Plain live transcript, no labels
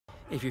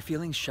If you're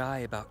feeling shy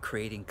about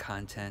creating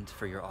content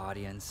for your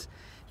audience,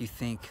 you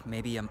think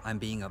maybe I'm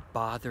being a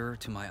bother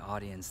to my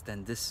audience,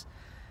 then this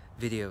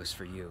video is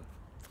for you.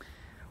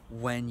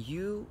 When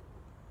you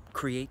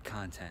create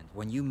content,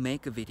 when you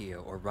make a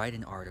video or write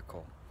an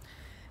article,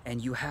 and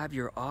you have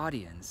your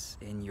audience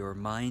in your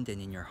mind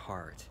and in your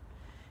heart,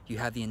 you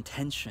have the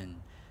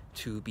intention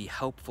to be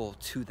helpful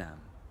to them,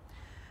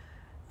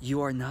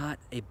 you are not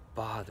a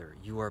bother,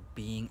 you are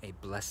being a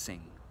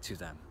blessing to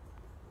them.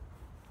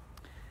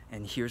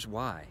 And here's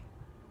why.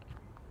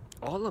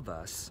 All of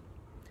us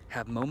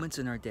have moments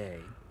in our day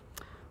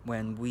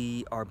when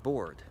we are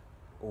bored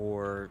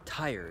or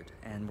tired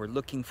and we're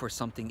looking for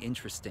something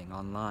interesting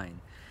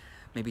online,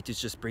 maybe to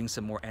just bring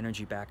some more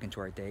energy back into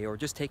our day, or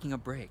just taking a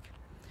break.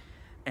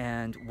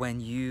 And when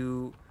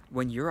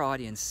your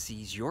audience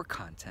sees your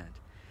content,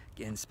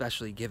 and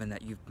especially given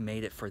that you've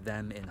made it for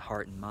them in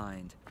heart and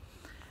mind,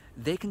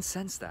 they can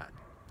sense that.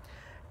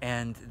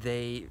 And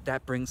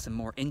that brings some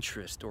more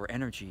interest or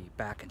energy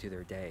back into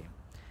their day.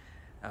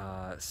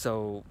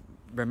 So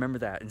remember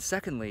that. And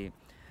secondly,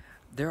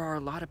 there are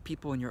a lot of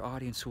people in your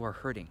audience who are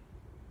hurting.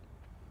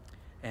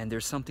 And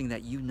there's something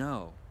that you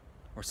know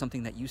or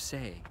something that you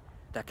say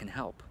that can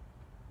help.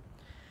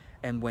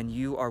 And when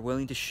you are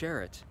willing to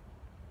share it,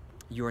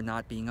 you are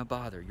not being a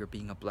bother, you're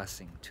being a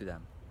blessing to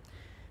them.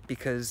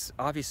 Because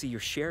obviously you're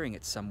sharing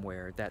it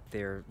somewhere that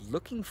they're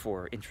looking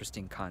for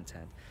interesting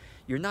content.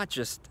 You're not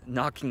just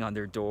knocking on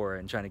their door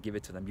and trying to give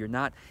it to them. You're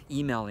not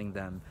emailing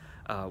them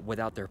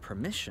without their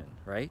permission,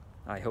 right?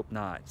 I hope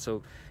not.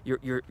 So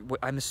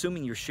I'm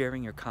assuming you're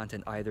sharing your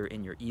content either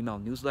in your email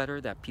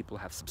newsletter that people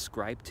have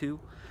subscribed to,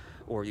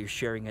 or you're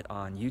sharing it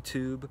on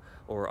YouTube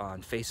or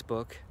on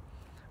Facebook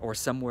or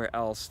somewhere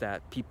else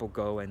that people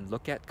go and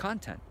look at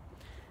content.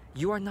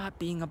 You are not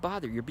being a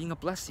bother, you're being a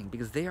blessing,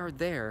 because they are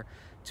there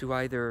to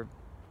either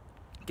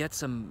get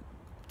some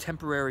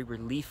temporary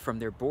relief from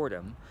their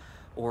boredom,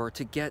 or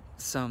to get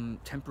some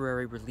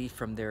temporary relief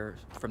from their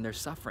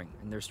suffering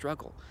and their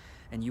struggle.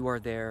 And you are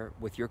there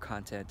with your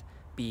content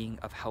being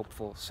of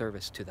helpful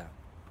service to them.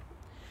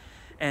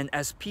 And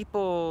as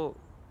people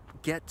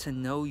get to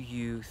know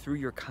you through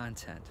your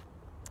content,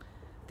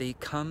 they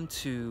come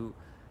to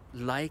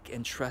like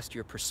and trust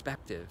your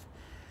perspective,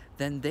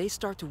 then they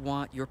start to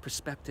want your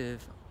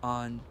perspective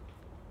on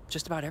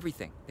just about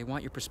everything. They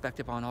want your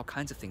perspective on all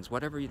kinds of things.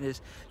 Whatever it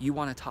is you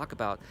want to talk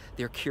about,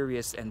 they're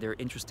curious and they're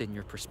interested in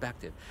your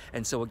perspective.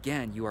 And so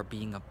again, you are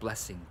being a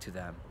blessing to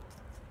them.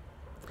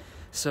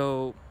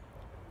 So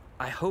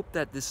I hope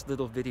that this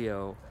little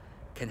video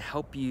can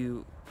help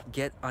you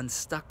get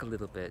unstuck a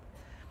little bit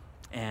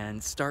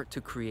and start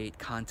to create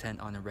content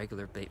on a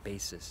regular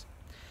basis.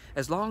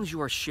 As long as you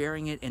are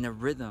sharing it in a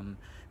rhythm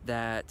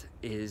that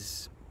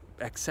is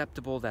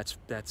acceptable,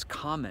 that's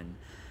common.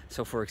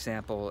 So for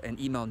example, an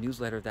email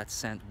newsletter that's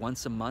sent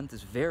once a month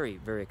is very,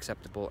 very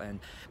acceptable, and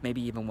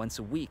maybe even once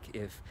a week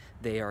if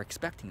they are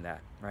expecting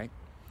that, right?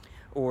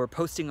 Or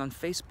posting on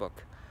Facebook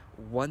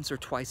once or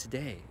twice a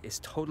day is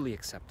totally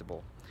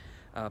acceptable.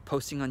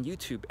 Posting on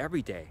YouTube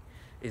every day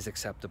is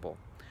acceptable.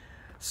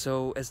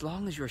 So as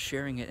long as you're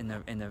sharing it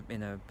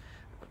in a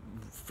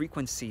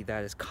frequency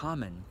that is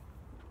common,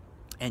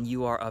 and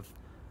you are of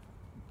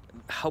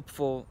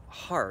helpful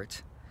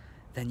heart,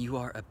 then you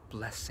are a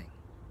blessing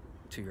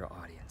to your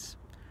audience.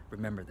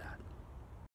 Remember that.